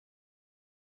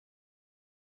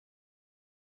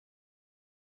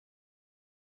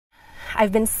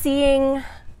I've been seeing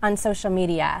on social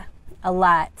media a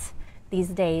lot these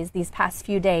days, these past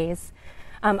few days.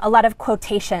 A lot of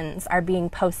quotations are being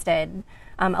posted,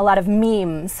 a lot of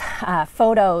memes,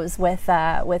 photos with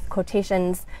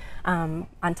quotations on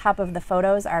top of the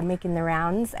photos are making the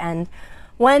rounds. And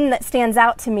one that stands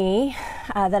out to me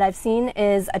that I've seen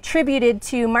is attributed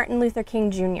to Martin Luther King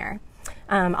Jr.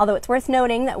 Although it's worth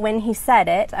noting that when he said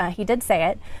it, he did say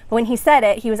it, but when he said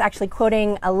it, he was actually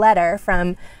quoting a letter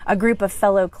from a group of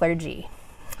fellow clergy.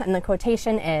 And the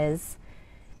quotation is,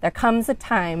 "There comes a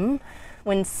time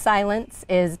when silence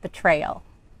is betrayal.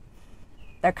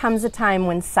 There comes a time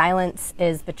when silence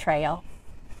is betrayal."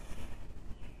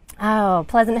 Oh,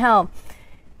 Pleasant Hill,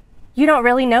 you don't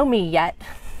really know me yet.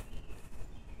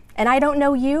 And I don't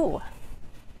know you.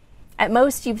 At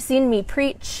most, you've seen me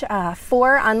preach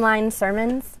 4 online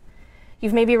sermons.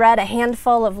 You've maybe read a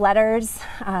handful of letters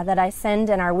that I send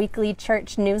in our weekly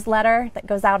church newsletter that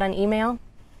goes out on email.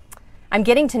 I'm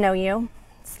getting to know you,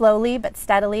 slowly but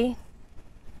steadily.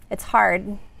 It's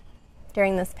hard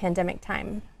during this pandemic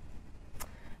time,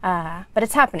 but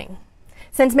it's happening.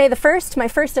 Since May the 1st, my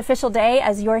first official day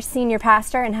as your senior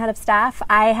pastor and head of staff,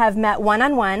 I have met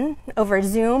one-on-one over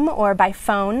Zoom or by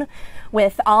phone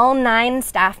with all 9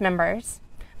 staff members,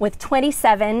 with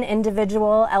 27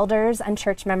 individual elders and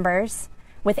church members,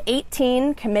 with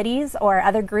 18 committees or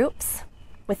other groups,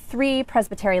 with 3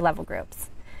 presbytery level groups.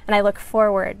 And I look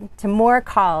forward to more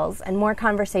calls and more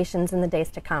conversations in the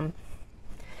days to come.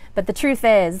 But the truth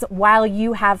is, while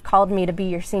you have called me to be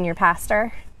your senior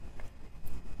pastor,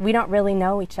 we don't really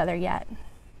know each other yet.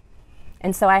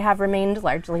 And so I have remained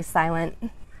largely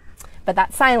silent. But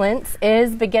that silence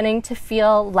is beginning to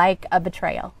feel like a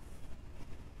betrayal.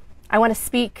 I want to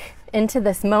speak into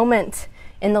this moment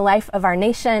in the life of our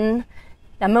nation,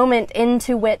 a moment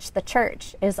into which the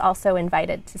church is also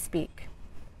invited to speak.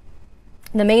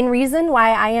 The main reason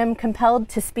why I am compelled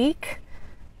to speak,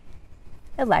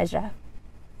 Elijah.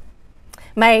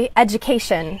 My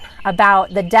education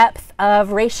about the depth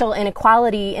of racial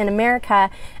inequality in America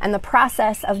and the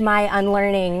process of my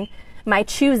unlearning, my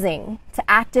choosing to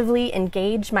actively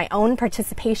engage my own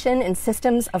participation in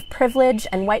systems of privilege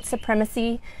and white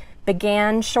supremacy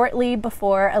began shortly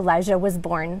before Elijah was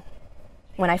born,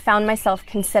 when I found myself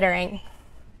considering,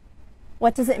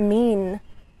 what does it mean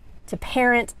to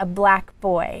parent a black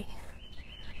boy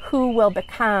who will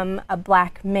become a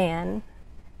black man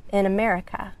in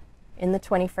America in the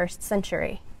 21st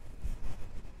century?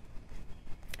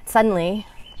 Suddenly,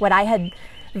 what I had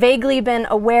vaguely been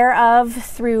aware of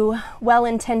through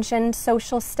well-intentioned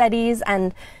social studies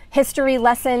and history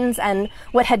lessons, and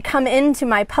what had come into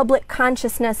my public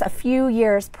consciousness a few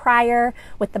years prior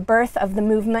with the birth of the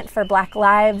movement for Black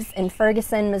Lives in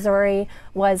Ferguson, Missouri,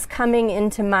 was coming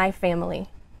into my family.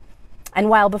 And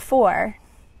while before,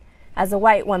 as a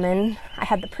white woman, I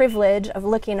had the privilege of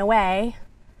looking away,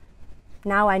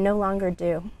 now I no longer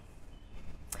do.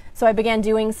 So I began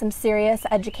doing some serious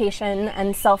education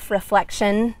and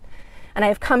self-reflection, and I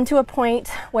have come to a point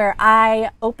where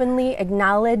I openly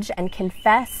acknowledge and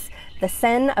confess the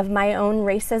sin of my own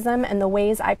racism and the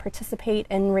ways I participate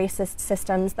in racist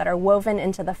systems that are woven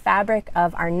into the fabric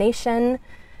of our nation,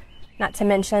 not to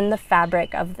mention the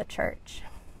fabric of the church.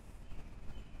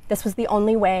 This was the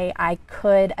only way I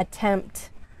could attempt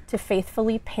to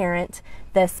faithfully parent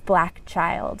this black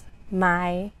child,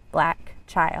 my black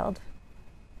child,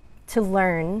 to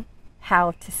learn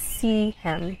how to see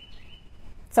him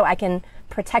so I can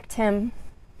protect him,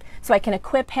 so I can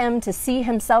equip him to see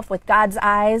himself with God's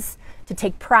eyes, to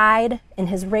take pride in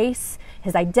his race,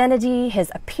 his identity,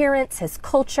 his appearance, his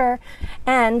culture,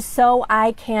 and so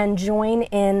I can join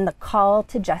in the call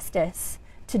to justice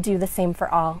to do the same for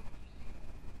all.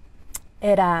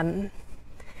 It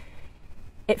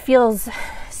feels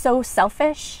so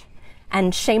selfish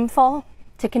and shameful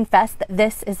to confess that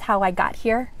this is how I got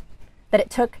here, that it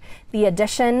took the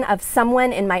addition of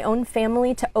someone in my own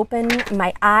family to open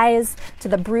my eyes to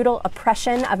the brutal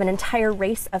oppression of an entire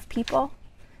race of people.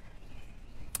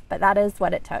 But that is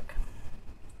what it took.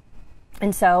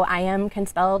 And so I am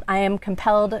compelled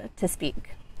to speak.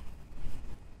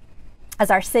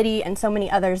 As our city and so many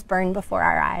others burn before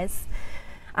our eyes,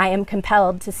 I am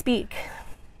compelled to speak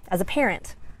as a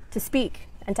parent, to speak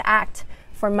and to act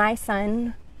for my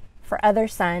son, for other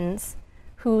sons,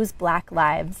 whose black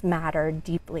lives matter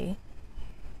deeply.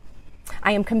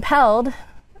 I am compelled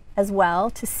as well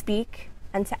to speak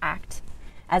and to act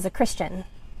as a Christian.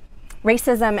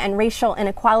 Racism and racial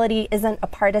inequality isn't a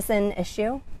partisan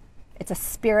issue, it's a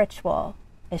spiritual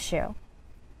issue.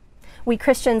 We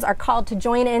Christians are called to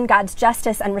join in God's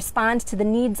justice and respond to the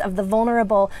needs of the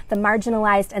vulnerable, the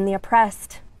marginalized, and the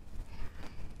oppressed.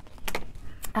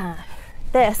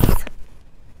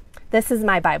 This is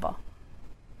my Bible.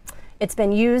 It's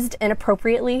been used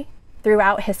inappropriately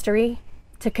throughout history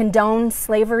to condone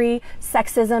slavery,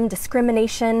 sexism,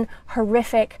 discrimination,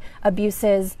 horrific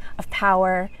abuses of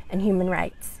power and human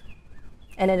rights.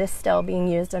 And it is still being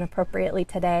used inappropriately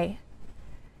today.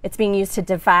 It's being used to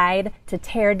divide, to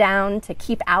tear down, to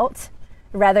keep out,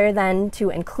 rather than to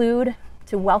include,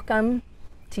 to welcome,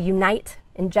 to unite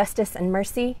in justice and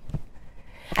mercy.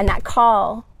 And that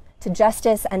call to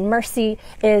justice and mercy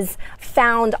is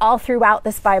found all throughout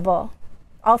this Bible,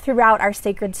 all throughout our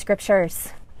sacred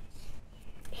scriptures.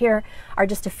 Here are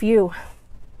just a few.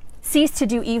 Cease to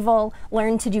do evil,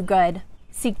 learn to do good.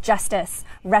 Seek justice,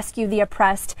 rescue the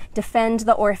oppressed, defend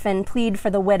the orphan, plead for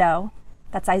the widow.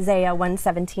 That's Isaiah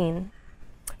 1:17.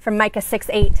 From Micah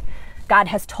 6:8, God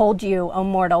has told you, O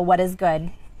mortal, what is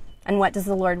good. And what does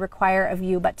the Lord require of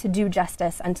you but to do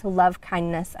justice and to love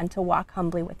kindness and to walk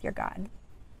humbly with your God?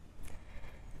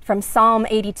 From Psalm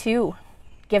 82,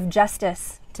 give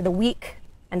justice to the weak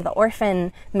and the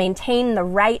orphan, maintain the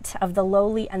right of the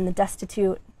lowly and the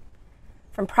destitute.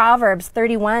 From Proverbs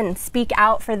 31, speak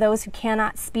out for those who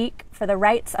cannot speak, for the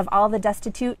rights of all the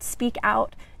destitute, speak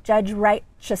out, judge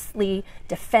righteously,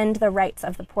 defend the rights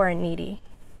of the poor and needy.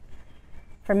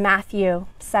 From Matthew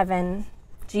 7,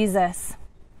 Jesus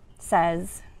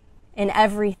says, in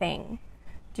everything,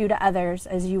 do to others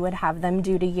as you would have them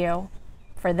do to you,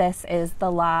 for this is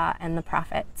the law and the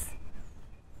prophets.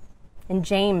 In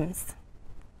James,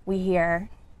 we hear,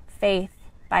 faith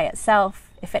by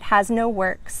itself, if it has no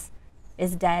works,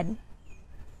 is dead.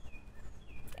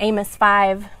 Amos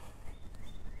 5,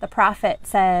 the prophet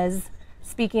says,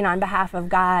 speaking on behalf of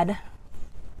God,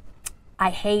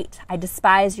 I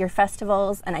despise your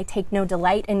festivals, and I take no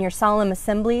delight in your solemn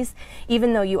assemblies.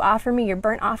 Even though you offer me your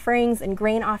burnt offerings and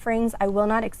grain offerings, I will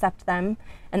not accept them.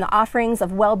 And the offerings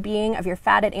of well-being of your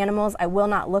fatted animals I will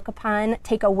not look upon.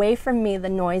 Take away from me the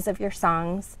noise of your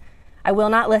songs. I will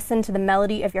not listen to the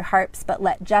melody of your harps, but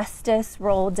let justice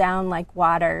roll down like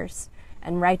waters,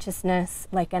 and righteousness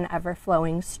like an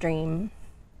ever-flowing stream.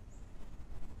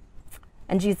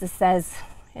 And Jesus says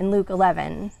in Luke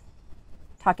 11,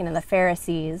 talking to the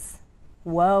Pharisees,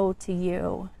 woe to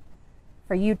you,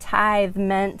 for you tithe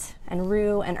mint and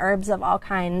rue and herbs of all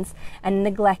kinds and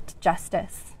neglect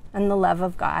justice and the love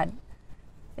of God.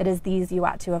 It is these you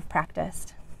ought to have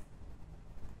practiced.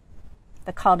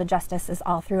 The call to justice is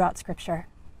all throughout Scripture.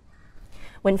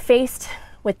 When faced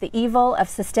with the evil of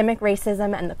systemic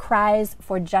racism and the cries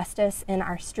for justice in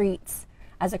our streets,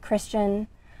 as a Christian,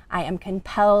 I am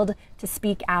compelled to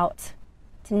speak out,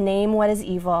 to name what is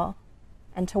evil,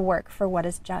 and to work for what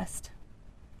is just.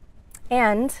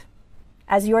 And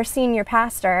as your senior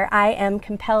pastor, I am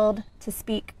compelled to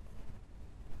speak.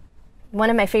 One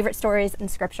of my favorite stories in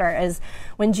Scripture is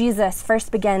when Jesus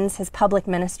first begins his public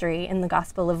ministry in the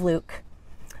Gospel of Luke.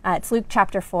 It's Luke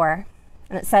chapter 4,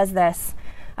 and it says this,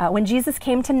 when Jesus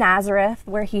came to Nazareth,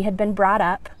 where he had been brought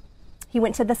up, he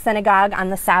went to the synagogue on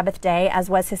the Sabbath day, as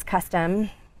was his custom.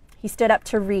 He stood up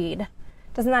to read.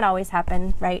 Doesn't that always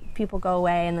happen, right? People go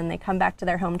away and then they come back to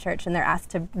their home church and they're asked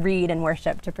to read and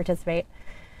worship, to participate.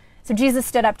 So Jesus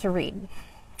stood up to read,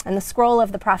 and the scroll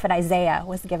of the prophet Isaiah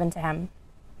was given to him.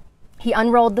 He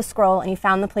unrolled the scroll and he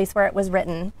found the place where it was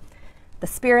written, "The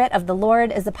Spirit of the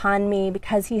Lord is upon me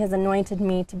because he has anointed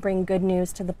me to bring good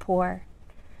news to the poor.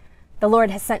 The Lord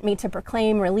has sent me to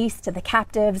proclaim release to the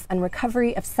captives and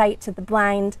recovery of sight to the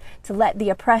blind, to let the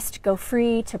oppressed go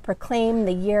free, to proclaim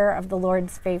the year of the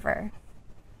Lord's favor."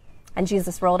 And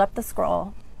Jesus rolled up the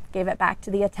scroll, gave it back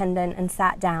to the attendant, and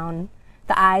sat down.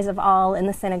 The eyes of all in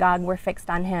the synagogue were fixed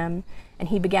on him, and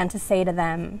he began to say to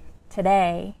them,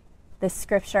 "Today, this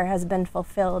scripture has been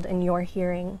fulfilled in your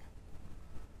hearing."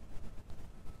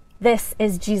 This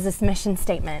is Jesus' mission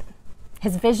statement,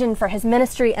 his vision for his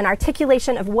ministry and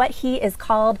articulation of what he is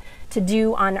called to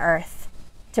do on earth,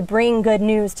 to bring good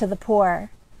news to the poor,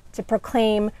 to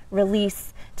proclaim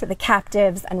release to the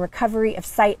captives and recovery of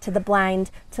sight to the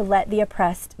blind, to let the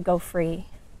oppressed go free.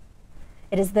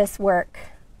 It is this work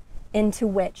into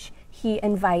which he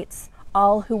invites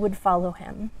all who would follow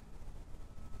him.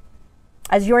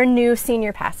 As your new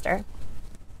senior pastor,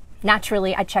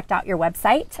 naturally, I checked out your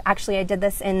website. Actually, I did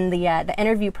this in the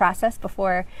interview process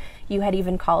before you had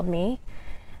even called me.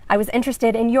 I was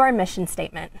interested in your mission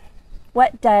statement.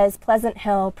 What does Pleasant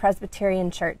Hill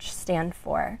Presbyterian Church stand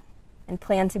for and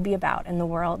plan to be about in the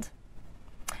world?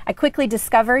 I quickly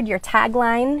discovered your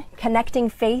tagline, connecting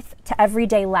faith to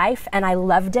everyday life, and I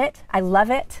loved it. I love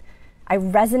it. I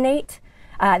resonate.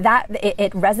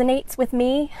 It resonates with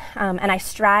me, and I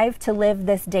strive to live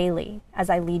this daily as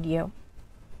I lead you.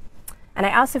 And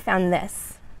I also found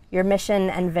this, your mission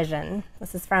and vision.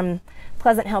 This is from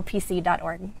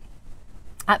pleasanthillpc.org.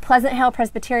 At Pleasant Hill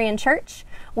Presbyterian Church,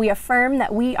 we affirm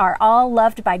that we are all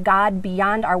loved by God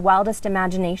beyond our wildest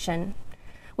imagination.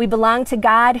 We belong to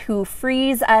God who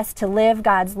frees us to live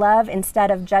God's love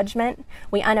instead of judgment.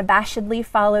 We unabashedly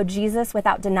follow Jesus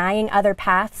without denying other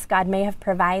paths God may have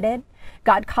provided.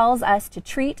 God calls us to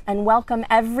treat and welcome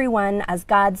everyone as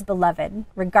God's beloved,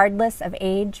 regardless of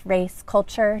age, race,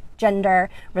 culture, gender,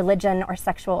 religion, or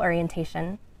sexual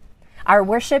orientation. Our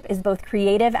worship is both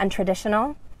creative and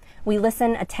traditional. We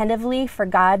listen attentively for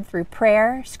God through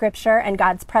prayer, scripture, and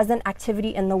God's present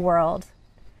activity in the world.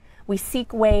 We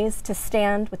seek ways to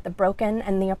stand with the broken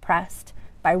and the oppressed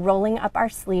by rolling up our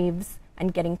sleeves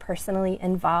and getting personally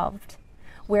involved.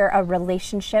 We're a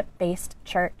relationship-based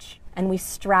church, and we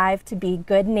strive to be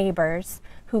good neighbors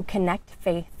who connect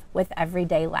faith with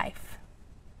everyday life.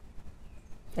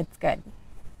 It's good.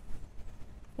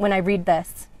 When I read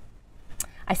this,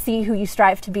 I see who you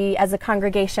strive to be as a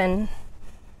congregation,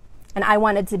 and I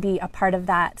wanted to be a part of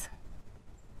that.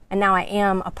 And now I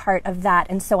am a part of that,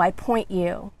 and so I point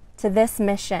you to this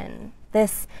mission,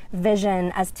 this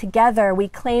vision, as together we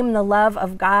claim the love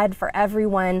of God for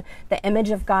everyone, the image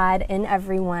of God in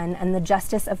everyone, and the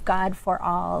justice of God for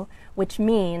all, which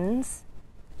means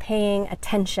paying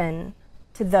attention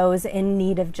to those in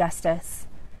need of justice,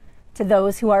 to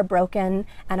those who are broken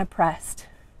and oppressed.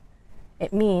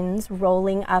 It means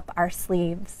rolling up our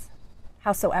sleeves,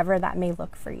 howsoever that may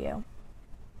look for you.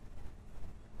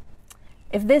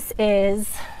 If this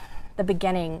is the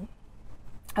beginning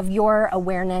of your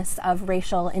awareness of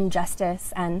racial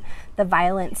injustice and the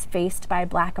violence faced by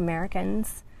Black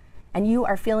Americans, and you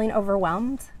are feeling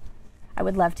overwhelmed, I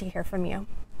would love to hear from you.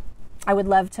 I would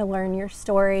love to learn your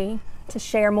story, to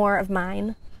share more of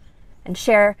mine, and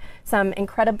share some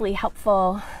incredibly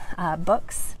helpful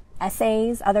books,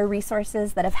 essays, other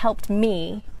resources that have helped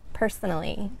me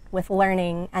personally with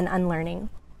learning and unlearning.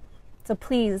 So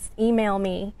please email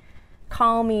me,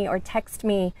 call me, or text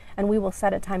me, and we will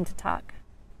set a time to talk.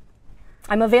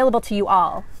 I'm available to you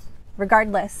all,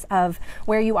 regardless of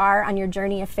where you are on your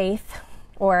journey of faith,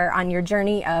 or on your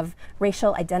journey of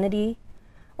racial identity,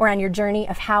 or on your journey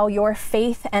of how your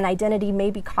faith and identity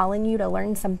may be calling you to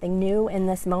learn something new in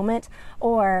this moment,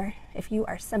 or if you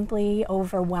are simply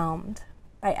overwhelmed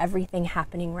by everything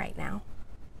happening right now.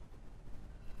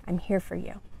 I'm here for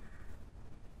you.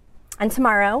 And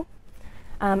tomorrow,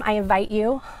 I invite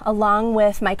you, along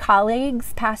with my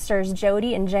colleagues, Pastors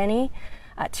Jody and Jenny,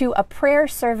 to a prayer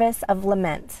service of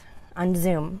lament on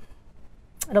Zoom.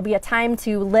 It'll be a time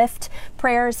to lift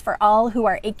prayers for all who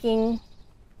are aching,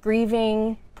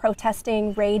 grieving,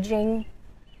 protesting, raging,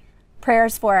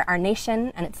 prayers for our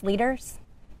nation and its leaders,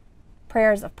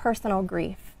 prayers of personal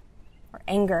grief or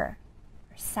anger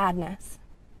or sadness.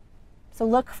 So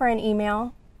look for an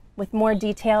email with more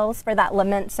details for that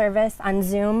lament service on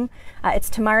Zoom. It's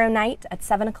tomorrow night at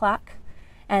 7 o'clock.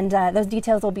 And those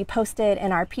details will be posted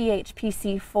in our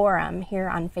PHPC forum here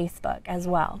on Facebook as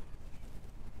well.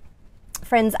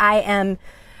 Friends, I am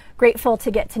grateful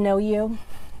to get to know you,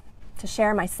 to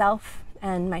share myself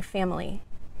and my family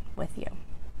with you.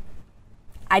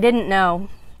 I didn't know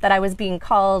that I was being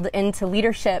called into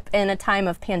leadership in a time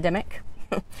of pandemic.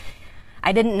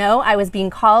 I didn't know I was being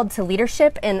called to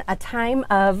leadership in a time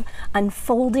of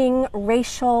unfolding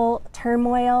racial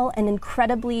turmoil and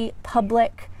incredibly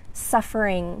public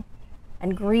suffering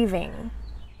and grieving.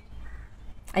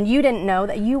 And you didn't know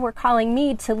that you were calling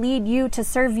me to lead you, to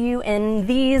serve you in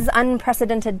these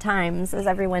unprecedented times, as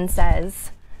everyone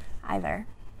says, either.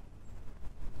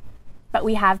 But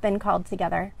we have been called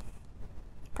together,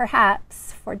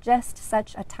 perhaps for just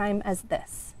such a time as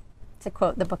this, to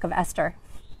quote the book of Esther.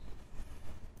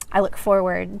 I look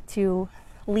forward to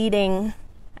leading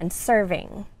and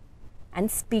serving and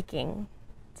speaking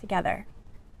together.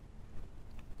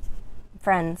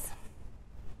 Friends,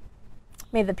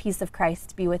 may the peace of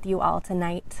Christ be with you all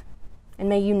tonight, and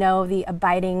may you know the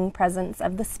abiding presence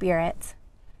of the Spirit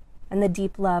and the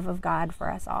deep love of God for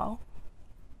us all.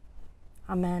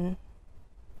 Amen.